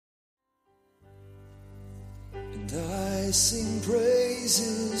sing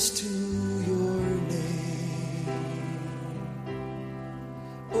praises to your name.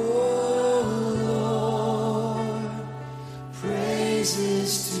 Oh Lord,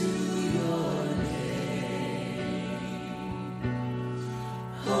 praises to your name.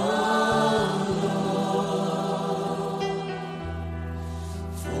 Oh Lord,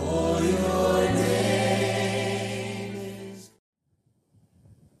 for your name is...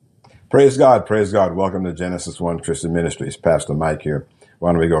 Praise God, praise God. Welcome to Genesis 1 Christian Ministries. Pastor Mike here.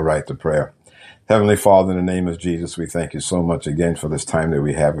 Why don't we go right to prayer? Heavenly Father, in the name of Jesus, we thank you so much again for this time that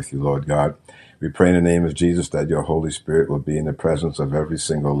we have with you, Lord God. We pray in the name of Jesus that your Holy Spirit will be in the presence of every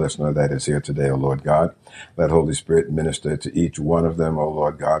single listener that is here today, O Lord God. Let Holy Spirit minister to each one of them, O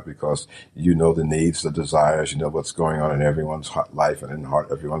Lord God, because you know the needs, the desires, you know what's going on in everyone's life and in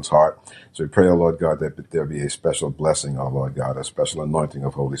everyone's heart. So we pray, O Lord God, that there be a special blessing, O Lord God, a special anointing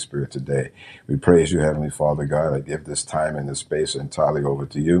of Holy Spirit today. We praise you, Heavenly Father God. I give this time and this space entirely over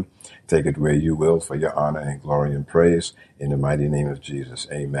to you. Take it where you will for your honor and glory and praise. In the mighty name of Jesus.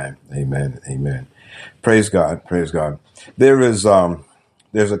 Amen. Amen. Amen. Praise God. Praise God. There's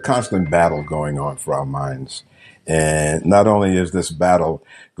a constant battle going on for our minds. And not only is this battle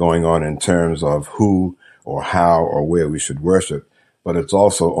going on in terms of who or how or where we should worship, but it's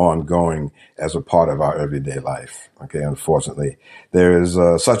also ongoing as a part of our everyday life. Okay. Unfortunately, there is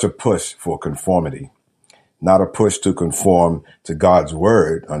such a push for conformity. Not a push to conform to God's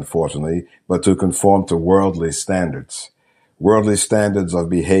word, unfortunately, but to conform to worldly standards of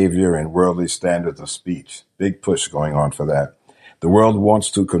behavior and worldly standards of speech. Big push going on for that. The world wants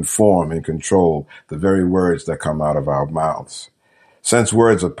to conform and control the very words that come out of our mouths. Since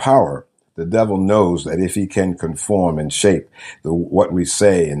words are power, the devil knows that if he can conform and shape what we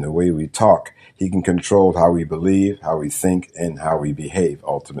say and the way we talk, he can control how we believe, how we think, and how we behave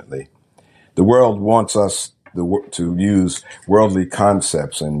ultimately. The world wants us to use worldly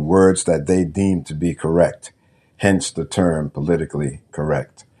concepts and words that they deem to be correct, hence the term politically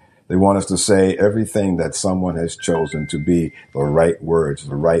correct. They want us to say everything that someone has chosen to be the right words,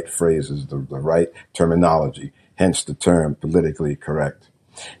 the right phrases, the right terminology, hence the term politically correct.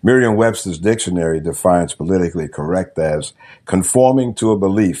 Merriam-Webster's dictionary defines politically correct as conforming to a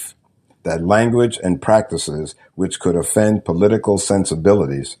belief that language and practices which could offend political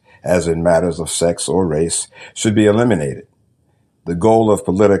sensibilities, as in matters of sex or race, should be eliminated. The goal of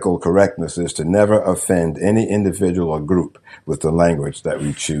political correctness is to never offend any individual or group with the language that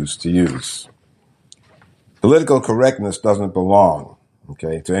we choose to use. Political correctness doesn't belong,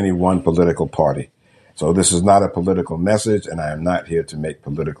 to any one political party. So this is not a political message, and I am not here to make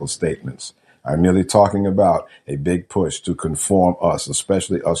political statements. I'm merely talking about a big push to conform us,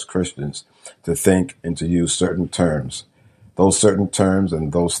 especially us Christians, to think and to use certain terms. Those certain terms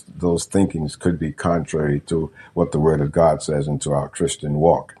and those thinkings could be contrary to what the Word of God says into our Christian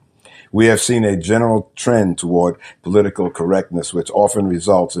walk. We have seen a general trend toward political correctness, which often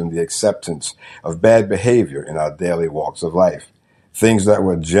results in the acceptance of bad behavior in our daily walks of life. Things that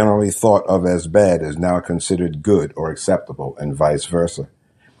were generally thought of as bad is now considered good or acceptable, and vice versa.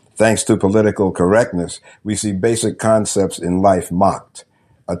 Thanks to political correctness, we see basic concepts in life mocked,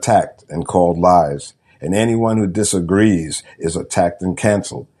 attacked, and called lies. And anyone who disagrees is attacked and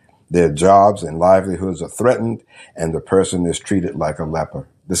canceled. Their jobs and livelihoods are threatened, and the person is treated like a leper.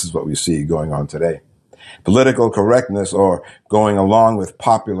 This is what we see going on today. Political correctness, or going along with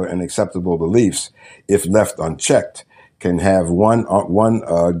popular and acceptable beliefs, if left unchecked, can have one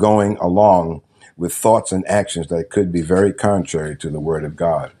going along with thoughts and actions that could be very contrary to the Word of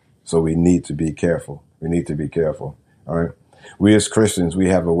God. So we need to be careful. We need to be careful. All right. We as Christians, we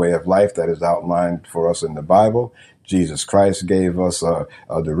have a way of life that is outlined for us in the Bible. Jesus Christ gave us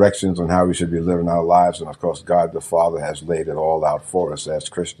directions on how we should be living our lives. And of course, God the Father has laid it all out for us as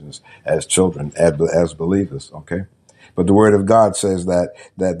Christians, as children, as believers. Okay. But the Word of God says that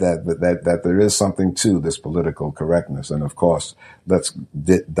there is something to this political correctness. And of course, let's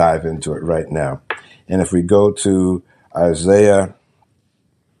dive into it right now. And if we go to Isaiah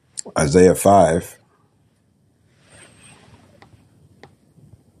 5,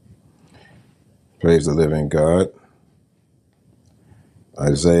 praise the living God.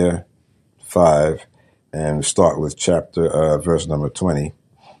 Isaiah 5, and start with verse number 20.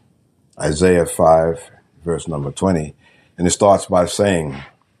 Isaiah 5, verse number 20. And it starts by saying,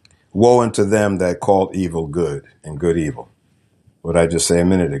 woe unto them that call evil good and good evil. What I just say a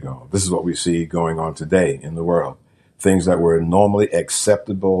minute ago. This is what we see going on today in the world. Things that were normally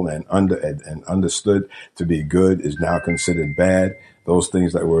acceptable and understood to be good is now considered bad. Those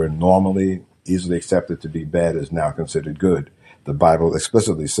things that were normally easily accepted to be bad is now considered good. The Bible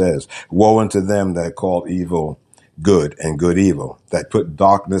explicitly says, woe unto them that call evil good and good evil, that put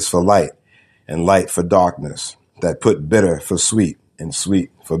darkness for light and light for darkness, that put bitter for sweet and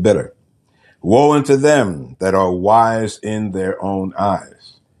sweet for bitter. Woe unto them that are wise in their own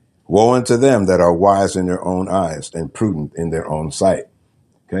eyes. Woe unto them that are wise in their own eyes and prudent in their own sight.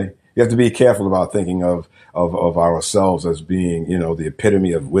 Okay. You have to be careful about thinking of ourselves as being, the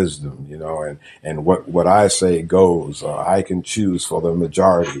epitome of wisdom, and what I say goes. I can choose for the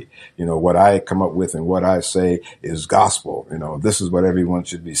majority. What I come up with and what I say is gospel. This is what everyone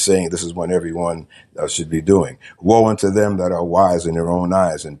should be saying. This is what everyone should be doing. Woe unto them that are wise in their own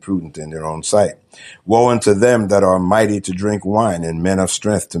eyes and prudent in their own sight. Woe unto them that are mighty to drink wine and men of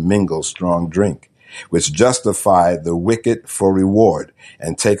strength to mingle strong drink, which justify the wicked for reward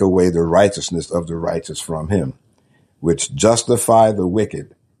and take away the righteousness of the righteous from him, which justify the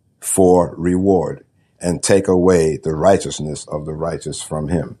wicked for reward and take away the righteousness of the righteous from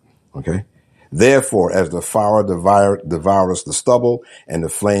him. Okay. Therefore, as the fire devours the stubble and the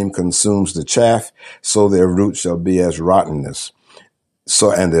flame consumes the chaff, so their root shall be as rottenness.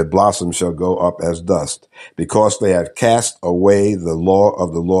 And their blossom shall go up as dust, because they have cast away the law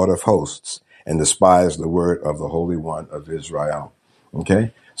of the Lord of hosts and despise the word of the Holy One of Israel.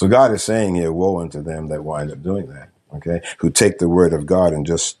 Okay? So God is saying here, woe unto them that wind up doing that. Okay? Who take the word of God and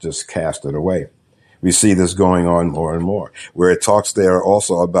just cast it away. We see this going on more and more, where it talks there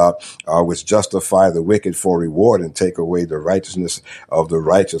also about which justify the wicked for reward and take away the righteousness of the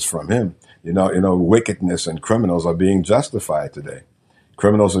righteous from him. Wickedness and criminals are being justified today.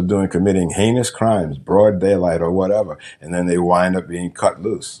 Criminals are committing heinous crimes, broad daylight or whatever, and then they wind up being cut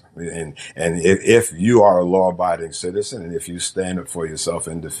loose. And if you are a law-abiding citizen, and if you stand up for yourself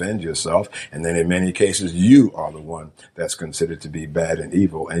and defend yourself, and then in many cases you are the one that's considered to be bad and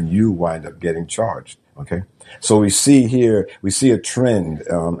evil, and you wind up getting charged. Okay, so we see a trend,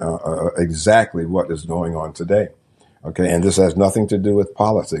 exactly what is going on today. Okay, and this has nothing to do with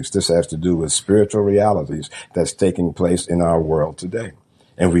politics. This has to do with spiritual realities that's taking place in our world today.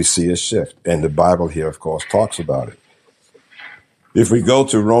 And we see a shift. And the Bible here, of course, talks about it. If we go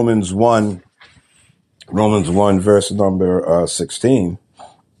to Romans 1, verse number 16.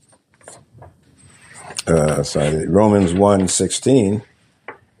 Romans 1:16.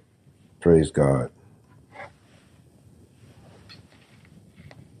 Praise God.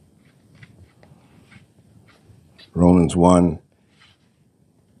 Romans 1,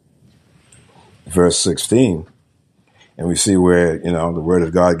 verse 16. And we see where, the word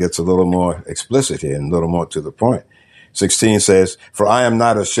of God gets a little more explicit here and a little more to the point. 16 says, "For I am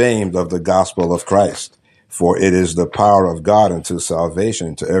not ashamed of the gospel of Christ, for it is the power of God unto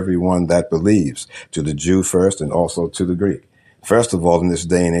salvation to everyone that believes, to the Jew first and also to the Greek." First of all, in this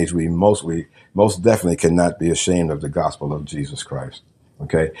day and age, we most definitely cannot be ashamed of the gospel of Jesus Christ.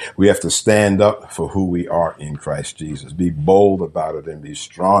 Okay, we have to stand up for who we are in Christ Jesus. Be bold about it and be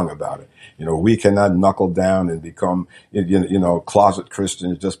strong about it. We cannot knuckle down and become, closet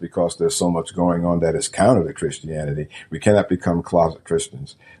Christians just because there's so much going on that is counter to Christianity. We cannot become closet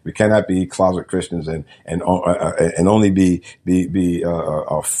Christians. We cannot be closet Christians and only be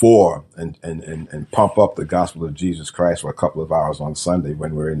for and pump up the gospel of Jesus Christ for a couple of hours on Sunday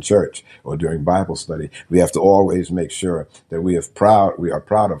when we're in church or during Bible study. We have to always make sure that we are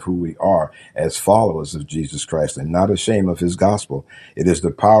proud of who we are as followers of Jesus Christ and not ashamed of his gospel. It is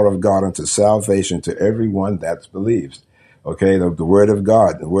the power of God unto salvation to everyone that believes. Okay, the word of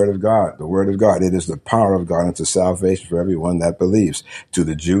God. It is the power of God unto salvation for everyone that believes, to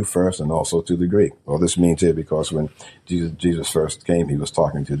the Jew first and also to the Greek. Well, this means here because when Jesus first came, he was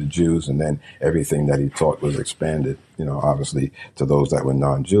talking to the Jews, and then everything that he taught was expanded, obviously to those that were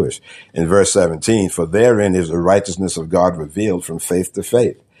non-Jewish. In verse 17, "For therein is the righteousness of God revealed from faith to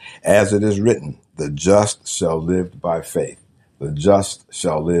faith, as it is written, the just shall live by faith." The just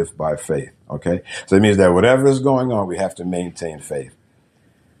shall live by faith. Okay? So it means that whatever is going on, we have to maintain faith.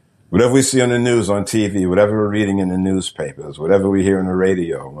 Whatever we see on the news, on TV, whatever we're reading in the newspapers, whatever we hear on the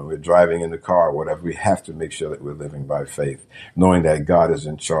radio, when we're driving in the car, whatever, we have to make sure that we're living by faith, knowing that God is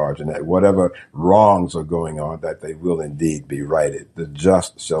in charge and that whatever wrongs are going on, that they will indeed be righted. The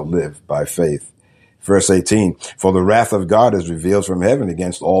just shall live by faith. Verse 18, "For the wrath of God is revealed from heaven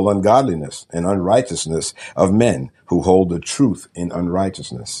against all ungodliness and unrighteousness of men who hold the truth in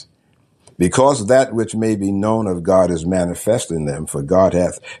unrighteousness. Because that which may be known of God is manifest in them, for God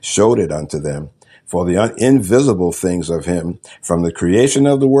hath showed it unto them. For the invisible things of him from the creation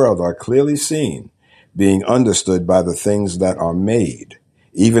of the world are clearly seen, being understood by the things that are made,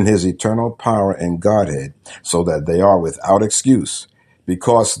 even his eternal power and Godhead, so that they are without excuse.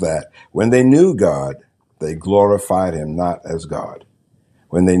 Because that when they knew God, they glorified him not as God."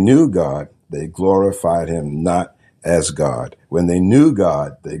 When they knew God, they glorified him not as God. When they knew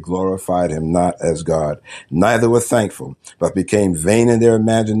God, they glorified him not as God. Neither were thankful, but became vain in their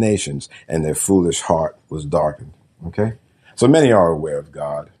imaginations, and their foolish heart was darkened. Okay? So many are aware of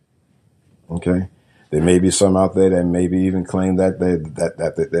God. Okay? There may be some out there that maybe even claim that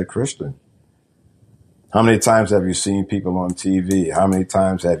they're Christian. How many times have you seen people on TV? How many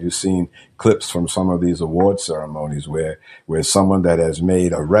times have you seen clips from some of these award ceremonies where someone that has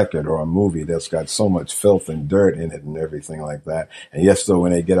made a record or a movie that's got so much filth and dirt in it and everything like that, and yet still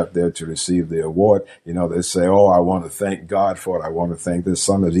when they get up there to receive the award, they say, oh, I want to thank God for it. I want to thank this.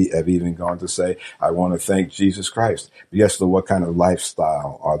 Some have even gone to say, I want to thank Jesus Christ. But yet still, what kind of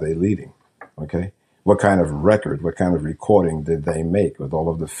lifestyle are they leading? Okay. What kind of record, what kind of recording did they make with all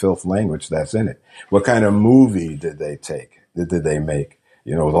of the filth language that's in it? What kind of movie did they make?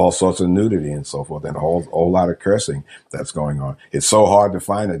 With all sorts of nudity and so forth, and a whole lot of cursing that's going on. It's so hard to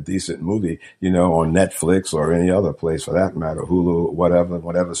find a decent movie, on Netflix or any other place for that matter, Hulu,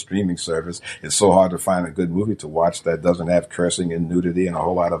 whatever streaming service. It's so hard to find a good movie to watch that doesn't have cursing and nudity and a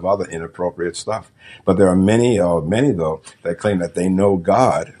whole lot of other inappropriate stuff. But there are many though, that claim that they know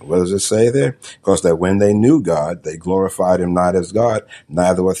God. What does it say there? Because that when they knew God, they glorified him not as God,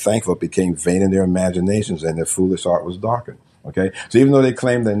 neither were thankful, became vain in their imaginations, and their foolish heart was darkened. Okay, so even though they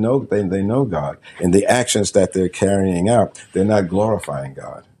claim they know God, in the actions that they're carrying out, they're not glorifying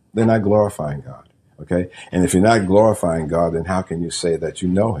God. They're not glorifying God. Okay, and if you're not glorifying God, then how can you say that you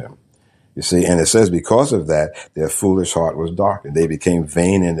know him? You see, and it says because of that, their foolish heart was darkened. They became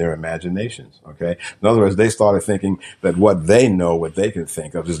vain in their imaginations. Okay, in other words, they started thinking that what they know, what they can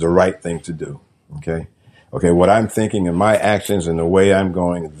think of, is the right thing to do. Okay, what I'm thinking and my actions and the way I'm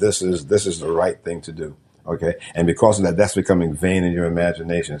going, this is the right thing to do. Okay. And because of that, that's becoming vain in your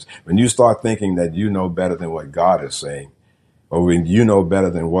imaginations. When you start thinking that you know better than what God is saying, or when you know better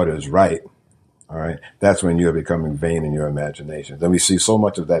than what is right, all right, that's when you're becoming vain in your imaginations. And we see so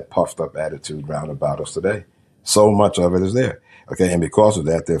much of that puffed up attitude round about us today. So much of it is there. Okay. And because of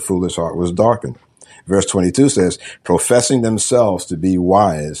that, their foolish heart was darkened. Verse 22 says, professing themselves to be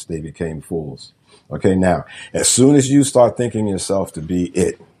wise, they became fools. Okay. Now, as soon as you start thinking yourself to be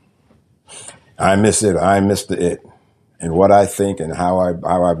it, I miss it. I miss the it. And what I think and how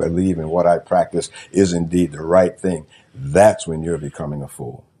I believe and what I practice is indeed the right thing. That's when you're becoming a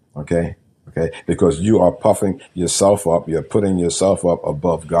fool. Okay. Because you are puffing yourself up. You're putting yourself up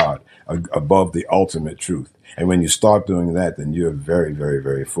above God, above the ultimate truth. And when you start doing that, then you're very, very,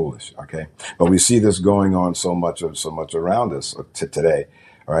 very foolish. Okay. But we see this going on so much around us today.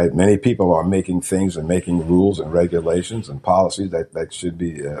 All right. Many people are making things and making rules and regulations and policies that should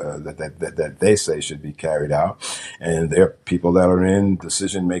be, that they say should be carried out. And there are people that are in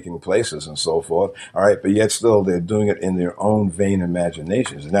decision making places and so forth. All right. But yet still they're doing it in their own vain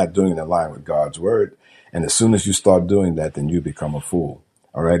imaginations. They're not doing it in line with God's word. And as soon as you start doing that, then you become a fool.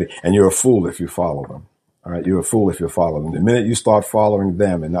 All right. And you're a fool if you follow them. All right, you're a fool if you follow them. The minute you start following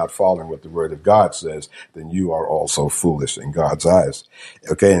them and not following what the word of God says, then you are also foolish in God's eyes.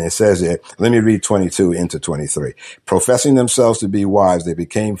 Okay, and it says here, let me read 22 into 23. Professing themselves to be wise, they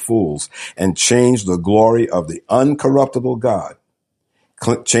became fools and changed the glory of the uncorruptible God.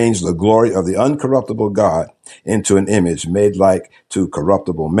 Changed the glory of the uncorruptible God into an image made like to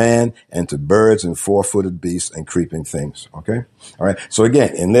corruptible man and to birds and four-footed beasts and creeping things. Okay, all right. So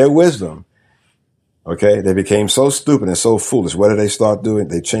again, in their wisdom, okay, they became so stupid and so foolish. What did they start doing?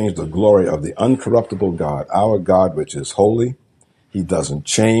 They changed the glory of the uncorruptible God, our God, which is holy. He doesn't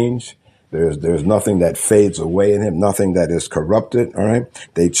change. There's nothing that fades away in him, nothing that is corrupted. All right.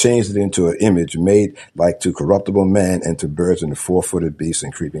 They changed it into an image made like to corruptible man and to birds and to four-footed beasts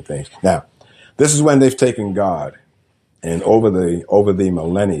and creeping things. Now, this is when they've taken God, and over the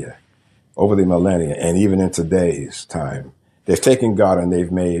millennia, and even in today's time, they've taken God and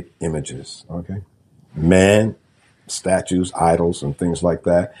they've made images. Okay. Man, statues, idols, and things like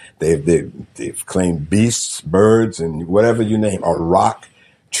that. They've claimed beasts, birds, and whatever you name, or rock,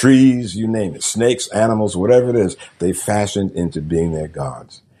 trees, you name it, snakes, animals, whatever it is, they fashioned into being their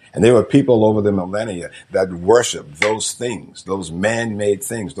gods. And there were people over the millennia that worshiped those things, those man-made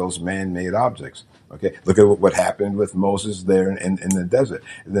things, those man-made objects. Okay, look at what happened with Moses there in the desert.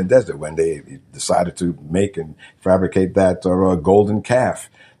 In the desert, when they decided to make and fabricate that golden calf.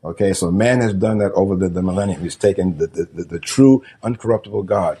 Okay, so man has done that over the millennium. He's taken the true, uncorruptible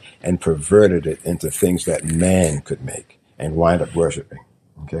God and perverted it into things that man could make and wind up worshiping.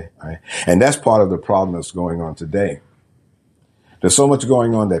 Okay, all right? And that's part of the problem that's going on today. There's so much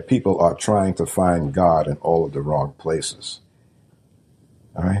going on that people are trying to find God in all of the wrong places.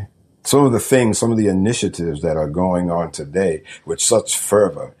 All right. Some of the initiatives that are going on today with such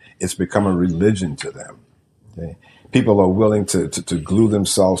fervor, it's become a religion to them. Okay? People are willing to glue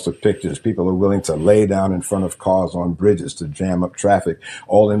themselves to pictures. People are willing to lay down in front of cars on bridges to jam up traffic,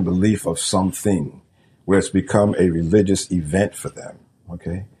 all in belief of something where it's become a religious event for them.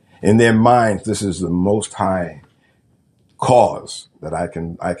 Okay. In their minds, this is the most high cause that I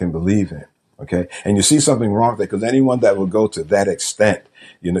can believe in. Okay. And you see something wrong with it, because anyone that will go to that extent,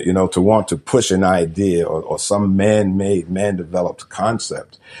 to want to push an idea or some man-made, man-developed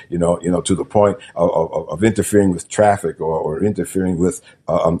concept, to the point of interfering with traffic or interfering with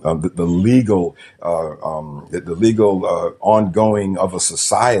the legal ongoing of a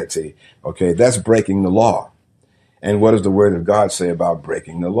society. Okay. That's breaking the law. And what does the word of God say about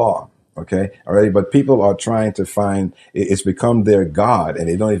breaking the law? Okay. All right. But people are trying to find, it's become their God, and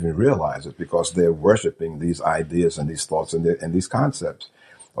they don't even realize it because they're worshiping these ideas and these thoughts and these concepts.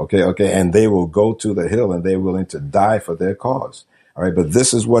 Okay. Okay. And they will go to the hill and they're willing to die for their cause. All right. But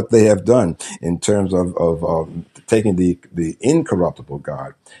this is what they have done in terms of taking the incorruptible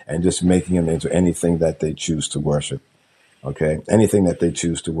God and just making him into anything that they choose to worship. Okay. Anything that they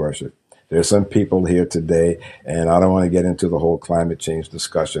choose to worship. There's some people here today, and I don't want to get into the whole climate change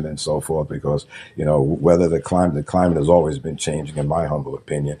discussion and so forth, because, whether the climate has always been changing, in my humble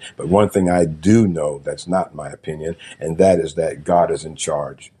opinion. But one thing I do know that's not my opinion, and that is that God is in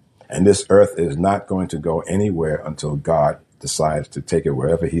charge. And this earth is not going to go anywhere until God decides to take it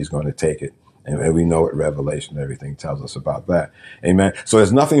wherever he's going to take it. And we know what Revelation and everything tells us about that. Amen. So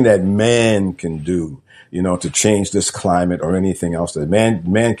there's nothing that man can do, to change this climate or anything else. That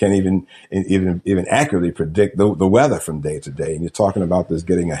man can't even accurately predict the weather from day to day. And you're talking about this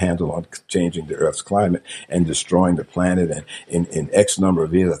getting a handle on changing the Earth's climate and destroying the planet. And in X number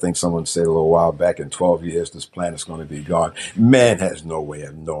of years, I think someone said a little while back, in 12 years, this planet's going to be gone. Man has no way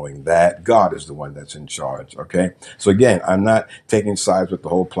of knowing that. God is the one that's in charge. Okay. So again, I'm not taking sides with the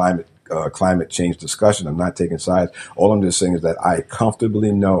whole climate change discussion. I'm not taking sides. All I'm just saying is that I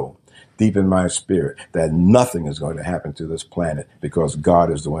comfortably know deep in my spirit that nothing is going to happen to this planet, because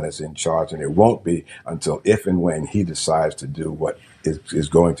God is the one that's in charge, and it won't be until if and when he decides to do what is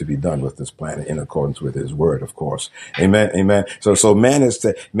going to be done with this planet in accordance with his word, of course. Amen. Amen. So man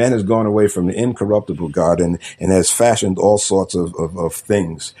has gone away from the incorruptible God and has fashioned all sorts of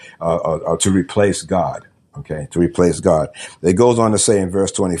things to replace God. Okay, to replace God. It goes on to say in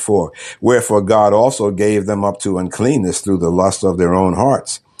verse 24, wherefore God also gave them up to uncleanness through the lust of their own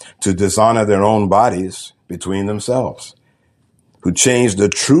hearts, to dishonor their own bodies between themselves, who changed the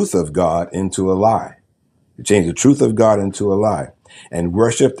truth of God into a lie. Who changed the truth of God into a lie, and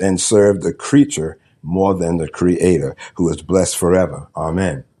worshiped and served the creature more than the Creator, who is blessed forever.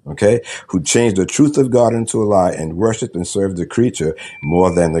 Amen. Okay, who changed the truth of God into a lie and worshiped and served the creature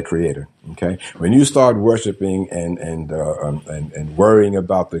more than the Creator. Okay, when you start worshiping and worrying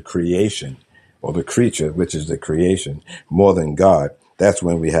about the creation or the creature, which is the creation, more than God, that's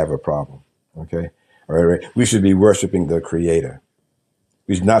when we have a problem. Okay, all right. We should be worshiping the Creator.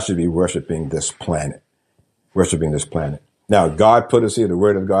 We should be worshiping this planet. Worshiping this planet. Now, God put us here. The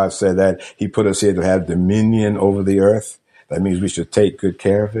Word of God said that He put us here to have dominion over the earth. That means we should take good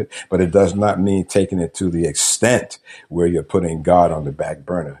care of it, but it does not mean taking it to the extent where you're putting God on the back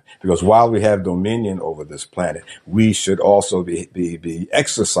burner. Because while we have dominion over this planet, we should also be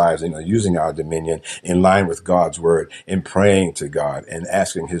exercising or using our dominion in line with God's word, in praying to God and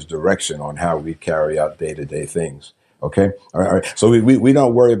asking his direction on how we carry out day-to-day things. Okay? All right. So we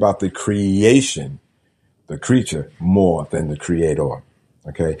don't worry about the creation, the creature, more than the Creator.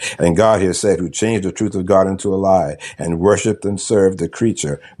 Okay. And God here said, who changed the truth of God into a lie and worshiped and served the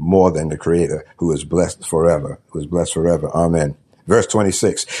creature more than the Creator, who is blessed forever, Amen. Verse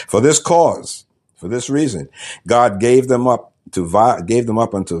 26, for this reason, God gave them up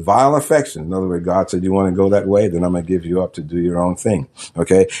unto vile affection. In other words, God said, you want to go that way? Then I'm going to give you up to do your own thing.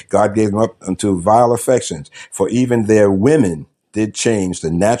 Okay. God gave them up unto vile affections, for even their women did change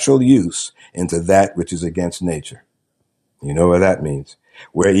the natural use into that which is against nature. You know what that means?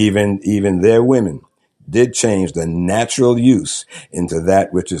 Where even their women did change the natural use into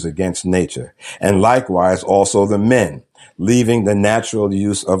that which is against nature. And likewise also the men, leaving the natural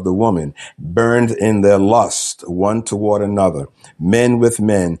use of the woman, burned in their lust one toward another, men with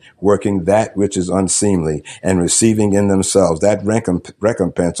men, working that which is unseemly, and receiving in themselves that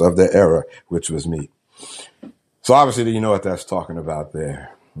recompense of their error, which was meet. So obviously, you know what that's talking about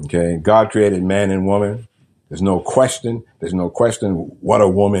there. Okay. God created man and woman. There's no question what a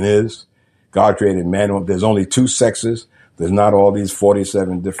woman is. God created man and woman. There's only two sexes. There's not all these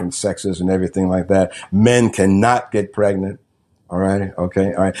 47 different sexes and everything like that. Men cannot get pregnant. All right.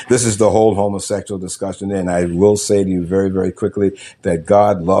 Okay. All right. This is the whole homosexual discussion. And I will say to you very, very quickly that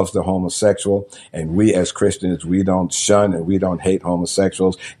God loves the homosexual, and we as Christians, we don't shun and we don't hate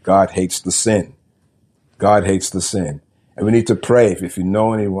homosexuals. God hates the sin. God hates the sin. And we need to pray. If you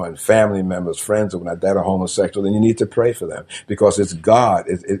know anyone, family members, friends that are homosexual, then you need to pray for them, because it's God.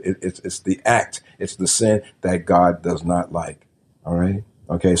 It's the act. It's the sin that God does not like. All right.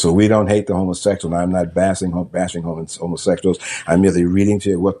 Okay, so we don't hate the homosexual. Now, I'm not bashing homosexuals. I'm merely reading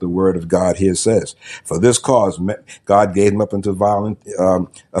to you what the word of God here says. For this cause, God gave them up into violent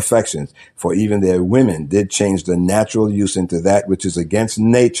affections. For even their women did change the natural use into that which is against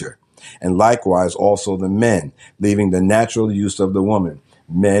nature. And likewise also the men, leaving the natural use of the woman.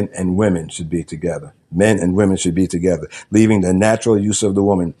 Men and women should be together. Men and women should be together, leaving the natural use of the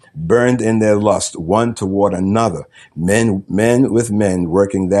woman, burned in their lust one toward another. Men with men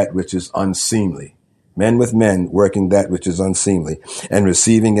working that which is unseemly. Men with men working that which is unseemly, and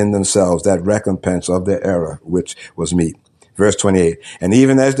receiving in themselves that recompense of their error, which was meat. Verse 28. And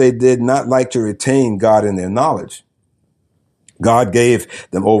even as they did not like to retain God in their knowledge, God gave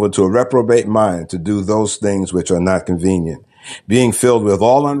them over to a reprobate mind to do those things which are not convenient, being filled with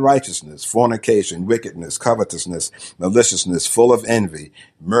all unrighteousness, fornication, wickedness, covetousness, maliciousness, full of envy,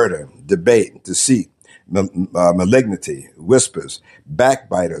 murder, debate, deceit, malignity, whispers,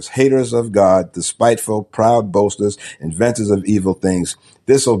 backbiters, haters of God, despiteful, proud boasters, inventors of evil things,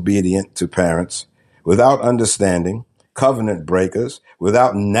 disobedient to parents, without understanding, covenant breakers,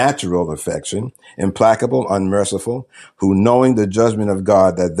 without natural affection, implacable, unmerciful, who knowing the judgment of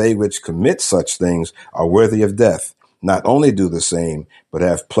God, that they which commit such things are worthy of death, not only do the same, but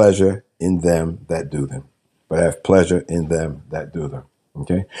have pleasure in them that do them. But have pleasure in them that do them.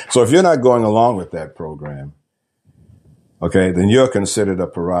 Okay? So if you're not going along with that program, okay, then you're considered a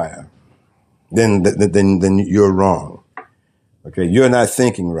pariah. Then you're wrong. Okay? You're not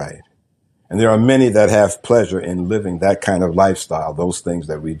thinking right. And there are many that have pleasure in living that kind of lifestyle, those things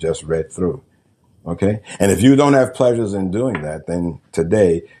that we just read through. Okay? And if you don't have pleasures in doing that, then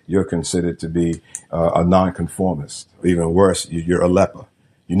today you're considered to be a nonconformist. Even worse, you're a leper.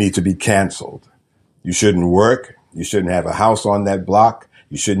 You need to be canceled. You shouldn't work. You shouldn't have a house on that block.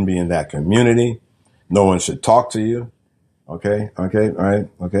 You shouldn't be in that community. No one should talk to you. Okay? Okay? All right?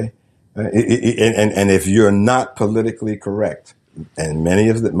 Okay? And if you're not politically correct, and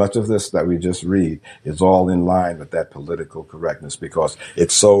much of this that we just read is all in line with that political correctness, because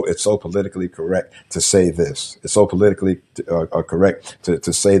it's so politically correct to say this. It's so politically correct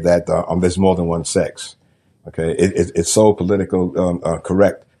to say that there's more than one sex. Okay, it's so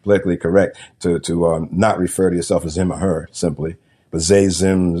politically correct to not refer to yourself as him or her simply, but they,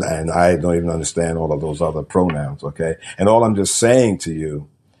 them, and I don't even understand all of those other pronouns. Okay, and all I'm just saying to you,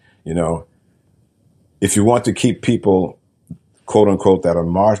 if you want to keep people, quote unquote, that are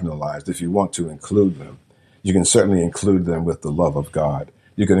marginalized, if you want to include them, you can certainly include them with the love of God.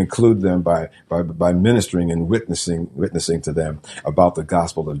 You can include them by ministering and witnessing to them about the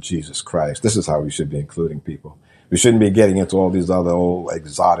gospel of Jesus Christ. This is how we should be including people. We shouldn't be getting into all these other old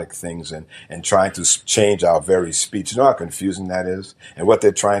exotic things and trying to change our very speech. You know how confusing that is? And what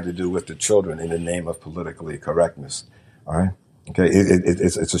they're trying to do with the children in the name of politically correctness. All right? Okay,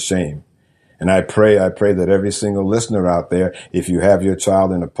 it's a shame. And I pray that every single listener out there, if you have your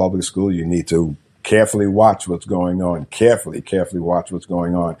child in a public school, you need to carefully watch what's going on. Carefully watch what's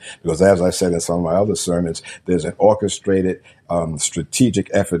going on. Because as I said in some of my other sermons, there's an orchestrated, strategic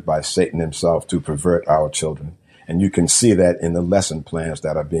effort by Satan himself to pervert our children. And you can see that in the lesson plans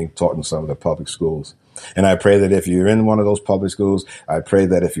that are being taught in some of the public schools. And I pray that if you're in one of those public schools, I pray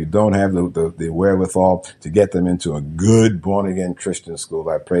that if you don't have the wherewithal to get them into a good born-again Christian school,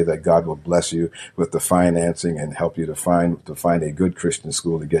 I pray that God will bless you with the financing and help you to find a good Christian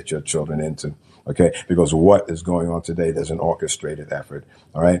school to get your children into. Okay, because what is going on today, there's an orchestrated effort.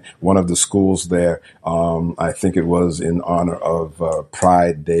 All right. One of the schools there, I think it was in honor of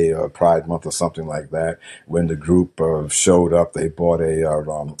Pride Day or Pride Month or something like that. When the group showed up, they brought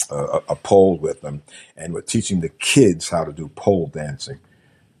a pole with them and were teaching the kids how to do pole dancing.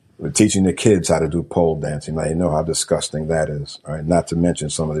 We're teaching the kids how to do pole dancing. Now, you know how disgusting that is. All right. Not to mention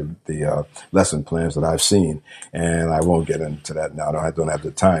some of the lesson plans that I've seen. And I won't get into that now. I don't have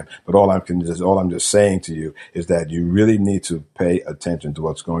the time. But all I'm just saying to you is that you really need to pay attention to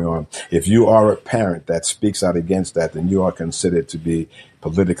what's going on. If you are a parent that speaks out against that, then you are considered to be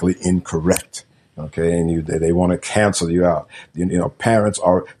politically incorrect. Okay, and they want to cancel you out. Parents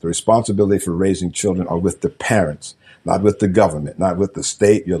are, the responsibility for raising children are with the parents, not with the government, not with the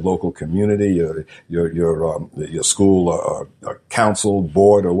state, your local community, your school or council,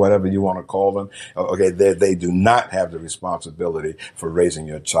 board, or whatever you want to call them. Okay, they do not have the responsibility for raising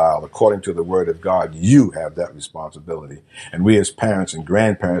your child. According to the word of God, you have that responsibility. And we as parents and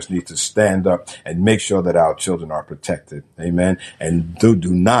grandparents need to stand up and make sure that our children are protected. Amen. And do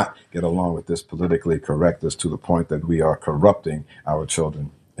not get along with this politically correctness to the point that we are corrupting our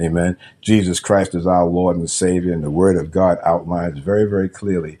children. Amen. Jesus Christ is our Lord and Savior, and the Word of God outlines very, very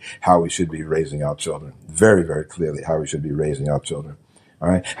clearly how we should be raising our children. Very, very clearly how we should be raising our children. All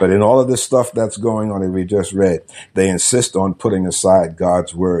right. But in all of this stuff that's going on that we just read, they insist on putting aside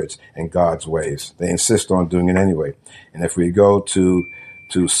God's words and God's ways. They insist on doing it anyway. And if we go to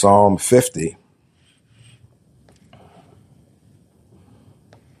Psalm 50,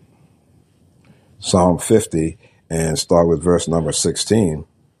 Psalm 50, and start with verse number 16.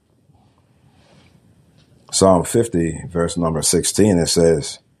 Psalm 50, verse number 16, it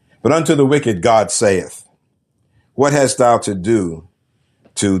says, "But unto the wicked God saith, What hast thou to do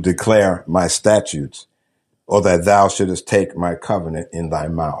to declare my statutes, or that thou shouldest take my covenant in thy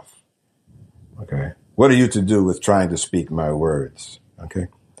mouth?" Okay. What are you to do with trying to speak my words? Okay.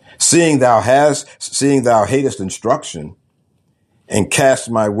 Seeing thou hatest instruction, and cast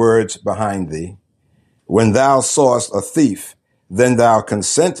my words behind thee, when thou sawest a thief, then thou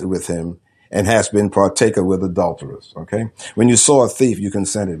consented with him, and hast been partaker with adulterers. Okay. When you saw a thief, you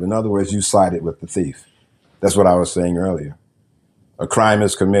consented. In other words, you sided with the thief. That's what I was saying earlier. A crime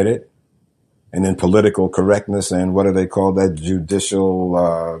is committed, and then political correctness and what do they call that?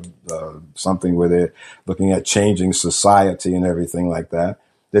 Judicial, something where they're looking at changing society and everything like that.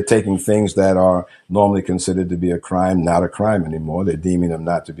 They're taking things that are normally considered to be a crime, not a crime anymore. They're deeming them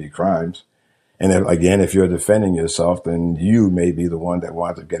not to be crimes. And again, if you're defending yourself, then you may be the one that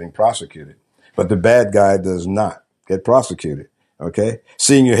winds up getting prosecuted. But the bad guy does not get prosecuted. Okay.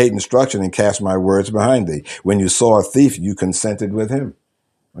 Seeing you hate instruction and cast my words behind thee. When you saw a thief, you consented with him.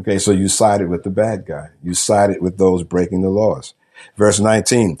 Okay. So you sided with the bad guy. You sided with those breaking the laws. Verse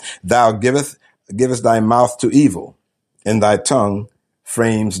 19, thou givest thy mouth to evil, and thy tongue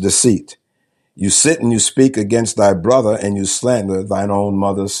frames deceit. You sit and you speak against thy brother, and you slander thine own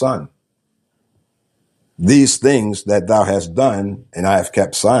mother's son. These things that thou hast done, and I have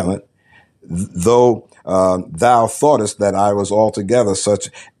kept silent, though thou thoughtest that I was altogether such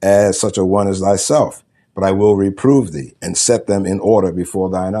a one as thyself, but I will reprove thee and set them in order before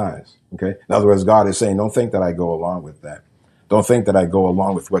thine eyes. Okay. In other words, God is saying, don't think that I go along with that. Don't think that I go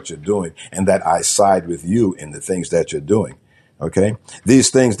along with what you're doing and that I side with you in the things that you're doing. Okay. These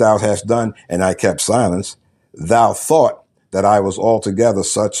things thou hast done, and I kept silence. Thou thought that I was altogether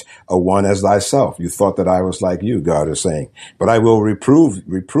such a one as thyself. You thought that I was like you, God is saying. But I will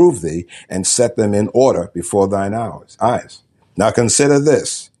reprove thee and set them in order before thine eyes. Now consider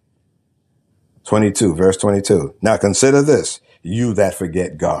this. 22, verse 22. Now consider this, you that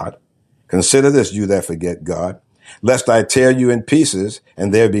forget God. Consider this, you that forget God, lest I tear you in pieces,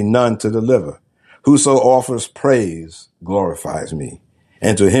 and there be none to deliver. Whoso offers praise glorifies me.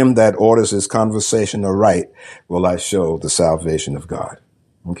 And to him that orders his conversation aright will I show the salvation of God.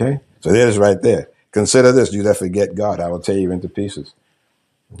 Okay? So there's right there. Consider this, you that forget God, I will tear you into pieces.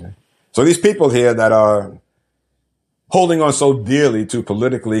 Okay? So these people here that are holding on so dearly to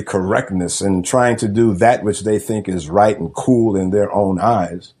politically correctness and trying to do that which they think is right and cool in their own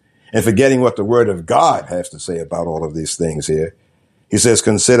eyes, and forgetting what the word of God has to say about all of these things here, he says,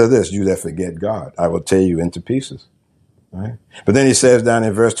 consider this, you that forget God, I will tear you into pieces. Right? But then he says down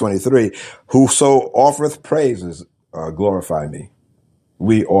in verse 23, whoso offereth praises glorify me.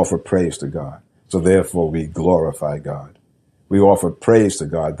 We offer praise to God. So therefore we glorify God. We offer praise to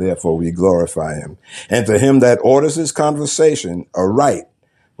God. Therefore we glorify him. And to him that orders his conversation aright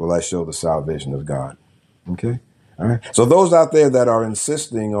will I show the salvation of God. Okay. All right. So those out there that are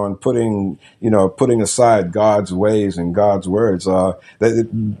insisting on putting aside God's ways and God's words, they're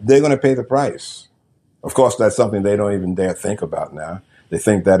going to pay the price. Of course, that's something they don't even dare think about now. They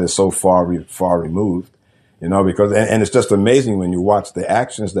think that is so far removed, because and it's just amazing when you watch the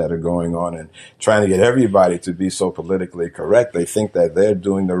actions that are going on and trying to get everybody to be so politically correct. They think that they're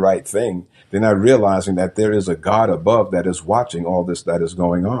doing the right thing. They're not realizing that there is a God above that is watching all this that is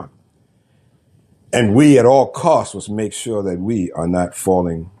going on. And we at all costs must make sure that we are not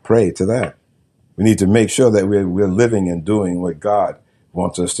falling prey to that. We need to make sure that we're living and doing what God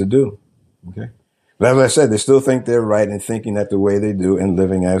wants us to do. Okay. But as I said, they still think they're right in thinking that the way they do and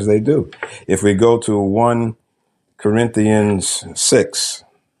living as they do. If we go to 1 Corinthians 6,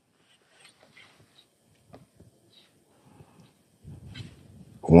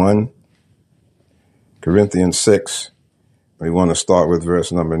 we want to start with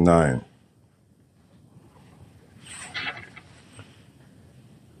verse number 9.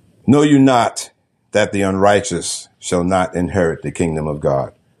 Know you not that the unrighteous shall not inherit the kingdom of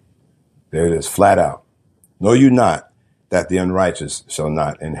God? There it is, flat out. Know you not that the unrighteous shall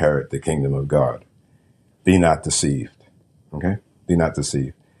not inherit the kingdom of God? Be not deceived. Okay? Be not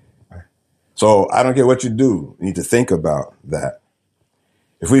deceived. So I don't care what you do. You need to think about that.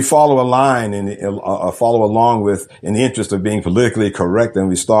 If we follow a line and follow along with, in the interest of being politically correct, and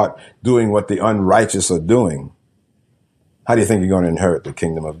we start doing what the unrighteous are doing, how do you think you're going to inherit the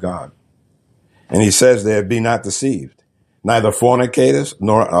kingdom of God? And he says there, be not deceived. Neither fornicators,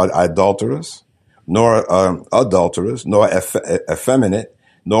 nor adulterers, nor adulterers, nor effeminate,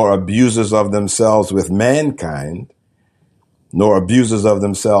 nor abusers of themselves with mankind, nor abusers of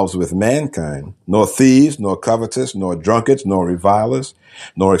themselves with mankind, nor thieves, nor covetous, nor drunkards, nor revilers,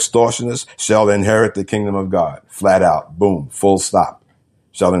 nor extortioners shall inherit the kingdom of God. Flat out, boom, full stop,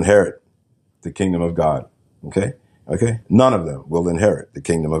 shall inherit the kingdom of God. Okay? Okay? None of them will inherit the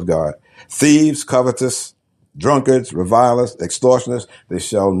kingdom of God. Thieves, covetous, drunkards, revilers, extortioners, they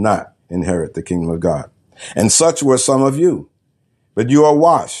shall not inherit the kingdom of God. And such were some of you. But you are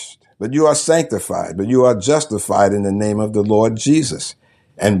washed, but you are sanctified, but you are justified in the name of the Lord Jesus,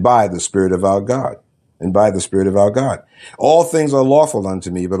 and by the Spirit of our God, and by the Spirit of our God. All things are lawful unto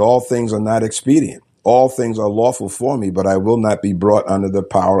me, but all things are not expedient. All things are lawful for me, but I will not be brought under the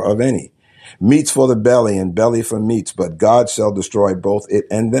power of any. Meats for the belly, and belly for meats, but God shall destroy both it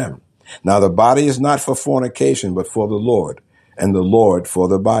and them. Now the body is not for fornication, but for the Lord, and the Lord for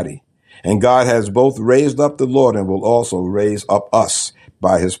the body. And God has both raised up the Lord and will also raise up us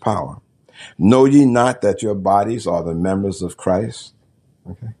by his power. Know ye not that your bodies are the members of Christ?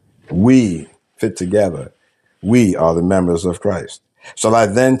 Okay. We fit together. We are the members of Christ. Shall I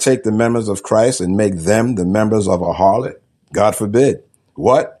then take the members of Christ and make them the members of a harlot? God forbid.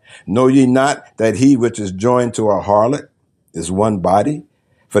 What? Know ye not that he which is joined to a harlot is one body?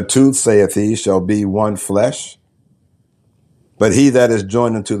 For two, saith he, shall be one flesh. But he that is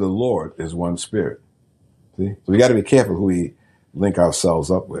joined unto the Lord is one spirit. See? So we got to be careful who we link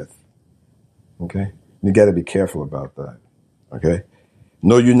ourselves up with. Okay? You got to be careful about that. Okay?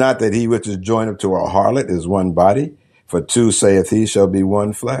 Know you not that he which is joined up to a harlot is one body? For two, saith he, shall be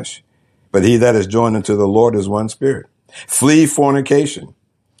one flesh. But he that is joined unto the Lord is one spirit. Flee fornication.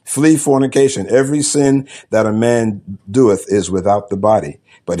 Flee fornication. Every sin that a man doeth is without the body.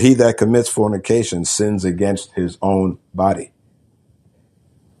 But he that commits fornication sins against his own body.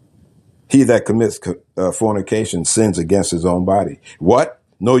 He that commits fornication sins against his own body. What?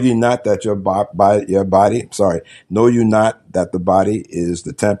 Know ye not that know you not that the body is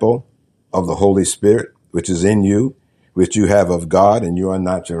the temple of the Holy Spirit, which is in you, which you have of God, and you are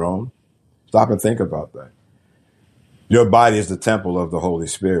not your own? Stop and think about that. Your body is the temple of the Holy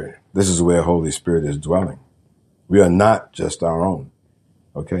Spirit. This is where Holy Spirit is dwelling. We are not just our own.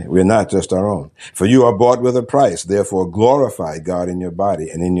 Okay? We are not just our own. For you are bought with a price. Therefore glorify God in your body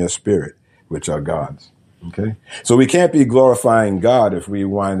and in your spirit, which are God's. Okay? So we can't be glorifying God if we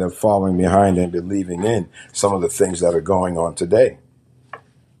wind up following behind and believing in some of the things that are going on today.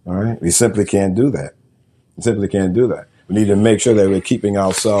 All right? We simply can't do that. We simply can't do that. We need to make sure that we're keeping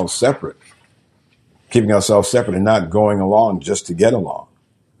ourselves separate. Keeping ourselves separate and not going along just to get along.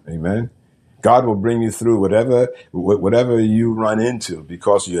 Amen? God will bring you through whatever you run into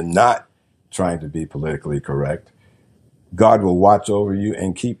because you're not trying to be politically correct. God will watch over you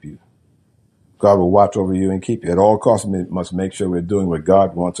and keep you. God will watch over you and keep you. At all costs, we must make sure we're doing what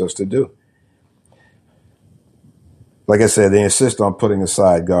God wants us to do. Like I said, they insist on putting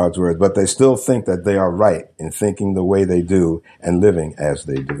aside God's word, but they still think that they are right in thinking the way they do and living as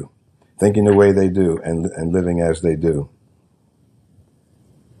they do. Thinking the way they do and living as they do.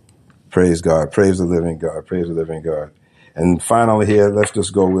 Praise God. Praise the living God. Praise the living God. And finally here, let's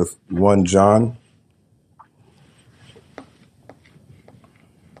just go with 1 John.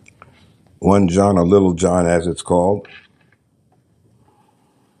 1 John, or Little John as it's called.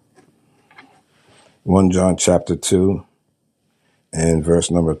 1 John chapter 2 and verse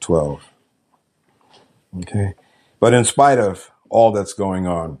number 12. Okay. But in spite of all that's going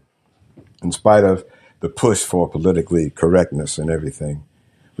on, in spite of the push for politically correctness and everything,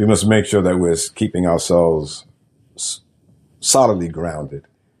 we must make sure that we're keeping ourselves solidly grounded,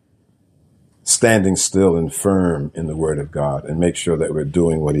 standing still and firm in the Word of God, and make sure that we're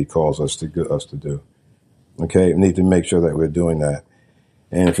doing what He calls us to do. Okay, we need to make sure that we're doing that.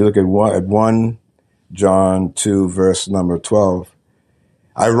 And if you look at 1 John 2, verse number 12,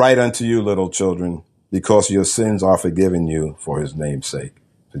 I write unto you, little children, because your sins are forgiven you for His name's sake,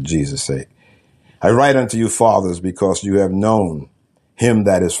 for Jesus' sake. I write unto you, fathers, because you have known Him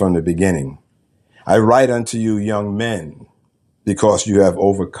that is from the beginning. I write unto you, young men, because you have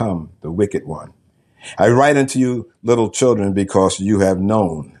overcome the wicked one. I write unto you, little children, because you have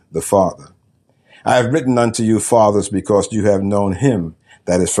known the Father. I have written unto you, fathers, because you have known him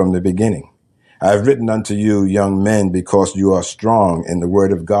that is from the beginning. I have written unto you, young men, because you are strong, and the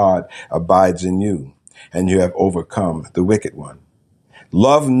word of God abides in you, and you have overcome the wicked one.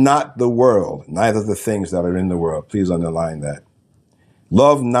 Love not the world, neither the things that are in the world. Please underline that.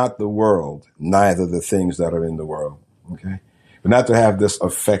 Love not the world, neither the things that are in the world. Okay? But not to have this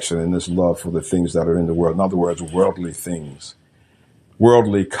affection and this love for the things that are in the world. In other words, worldly things,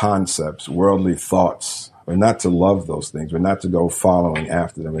 worldly concepts, worldly thoughts. We're not to love those things. We're not to go following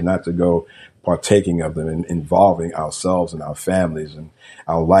after them. We're not to go partaking of them and involving ourselves and our families and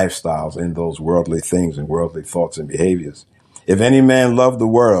our lifestyles in those worldly things and worldly thoughts and behaviors. If any man love the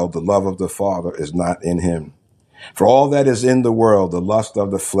world, the love of the Father is not in him. For all that is in the world, the lust of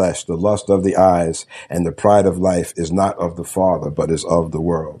the flesh, the lust of the eyes, and the pride of life is not of the Father, but is of the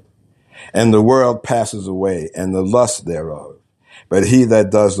world. And the world passes away, and the lust thereof. But he that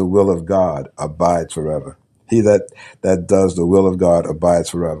does the will of God abides forever. He that does the will of God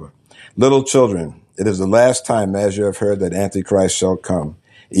abides forever. Little children, it is the last time, as you have heard, that Antichrist shall come.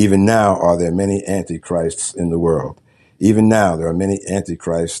 Even now are there many Antichrists in the world. Even now there are many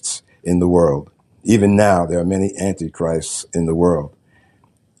Antichrists in the world. Even now there are many Antichrists in the world.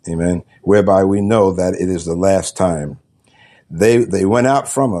 Amen. Whereby we know that it is the last time. They went out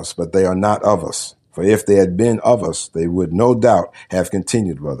from us, but they are not of us. For if they had been of us, they would no doubt have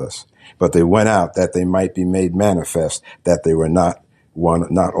continued with us. But they went out that they might be made manifest that they were not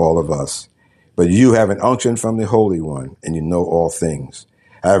all of us. But you have an unction from the Holy One, and you know all things.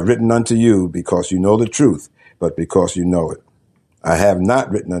 I have written unto you because you know the truth, but because you know it. I have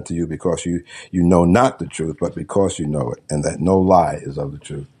not written unto you because you know not the truth, but because you know it, and that no lie is of the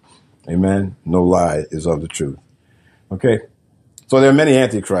truth. Amen. No lie is of the truth. Okay. So there are many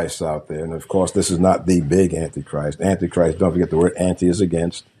antichrists out there. And of course, this is not the big antichrist. Antichrist, don't forget the word anti is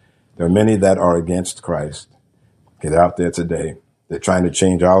against. There are many that are against Christ. Get out there today. They're trying to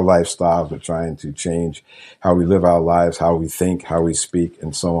change our lifestyles. They're trying to change how we live our lives, how we think, how we speak,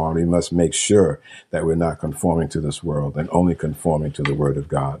 and so on. We must make sure that we're not conforming to this world and only conforming to the word of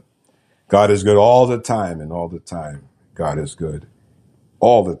God. God is good all the time, and all the time, God is good.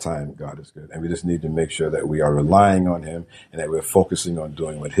 All the time, God is good. And we just need to make sure that we are relying on him and that we're focusing on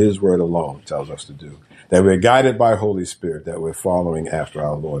doing what his word alone tells us to do. That we're guided by Holy Spirit, that we're following after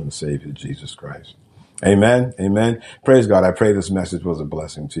our Lord and Savior, Jesus Christ. Amen. Amen. Praise God. I pray this message was a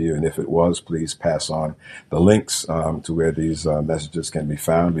blessing to you. And if it was, please pass on the links to where these messages can be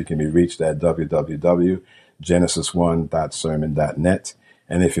found. We can be reached at www.genesis1.sermon.net.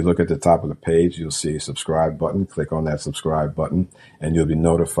 And if you look at the top of the page, you'll see a subscribe button. Click on that subscribe button, and you'll be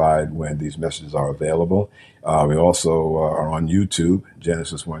notified when these messages are available. We also are on YouTube,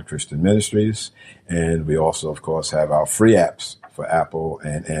 Genesis One Christian Ministries. And we also, of course, have our free apps for Apple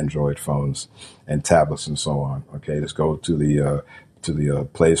and Android phones and tablets and so on. Okay, just go to the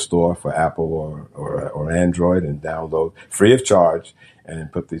Play Store for Apple or Android and download free of charge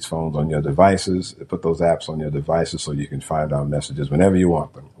and put these phones on your devices, put those apps on your devices so you can find our messages whenever you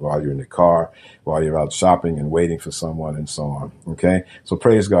want them, while you're in the car, while you're out shopping and waiting for someone and so on. Okay. So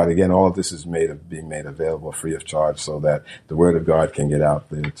praise God. Again, all of this is being made available free of charge so that the word of God can get out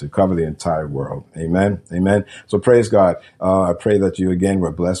there to cover the entire world. Amen. Amen. So praise God. I pray that you again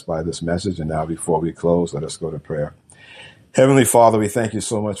were blessed by this message. And now before we close, let us go to prayer. Heavenly Father, we thank you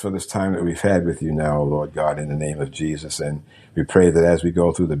so much for this time that we've had with you now, Lord God, in the name of Jesus. And we pray that as we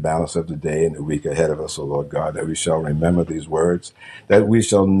go through the balance of the day and the week ahead of us, Lord God, that we shall remember these words, that we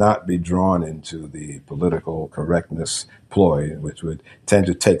shall not be drawn into the political correctness ploy, which would tend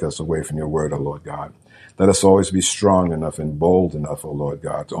to take us away from your word, Lord God. Let us always be strong enough and bold enough, O Lord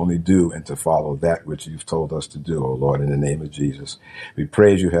God, to only do and to follow that which you've told us to do, O Lord, in the name of Jesus. We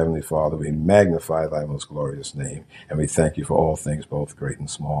praise you, Heavenly Father. We magnify thy most glorious name, and we thank you for all things, both great and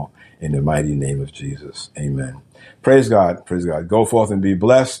small, in the mighty name of Jesus. Amen. Praise God. Praise God. Go forth and be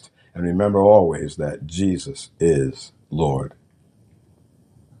blessed, and remember always that Jesus is Lord.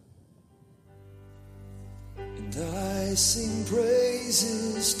 And I sing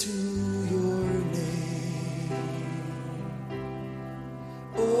praises to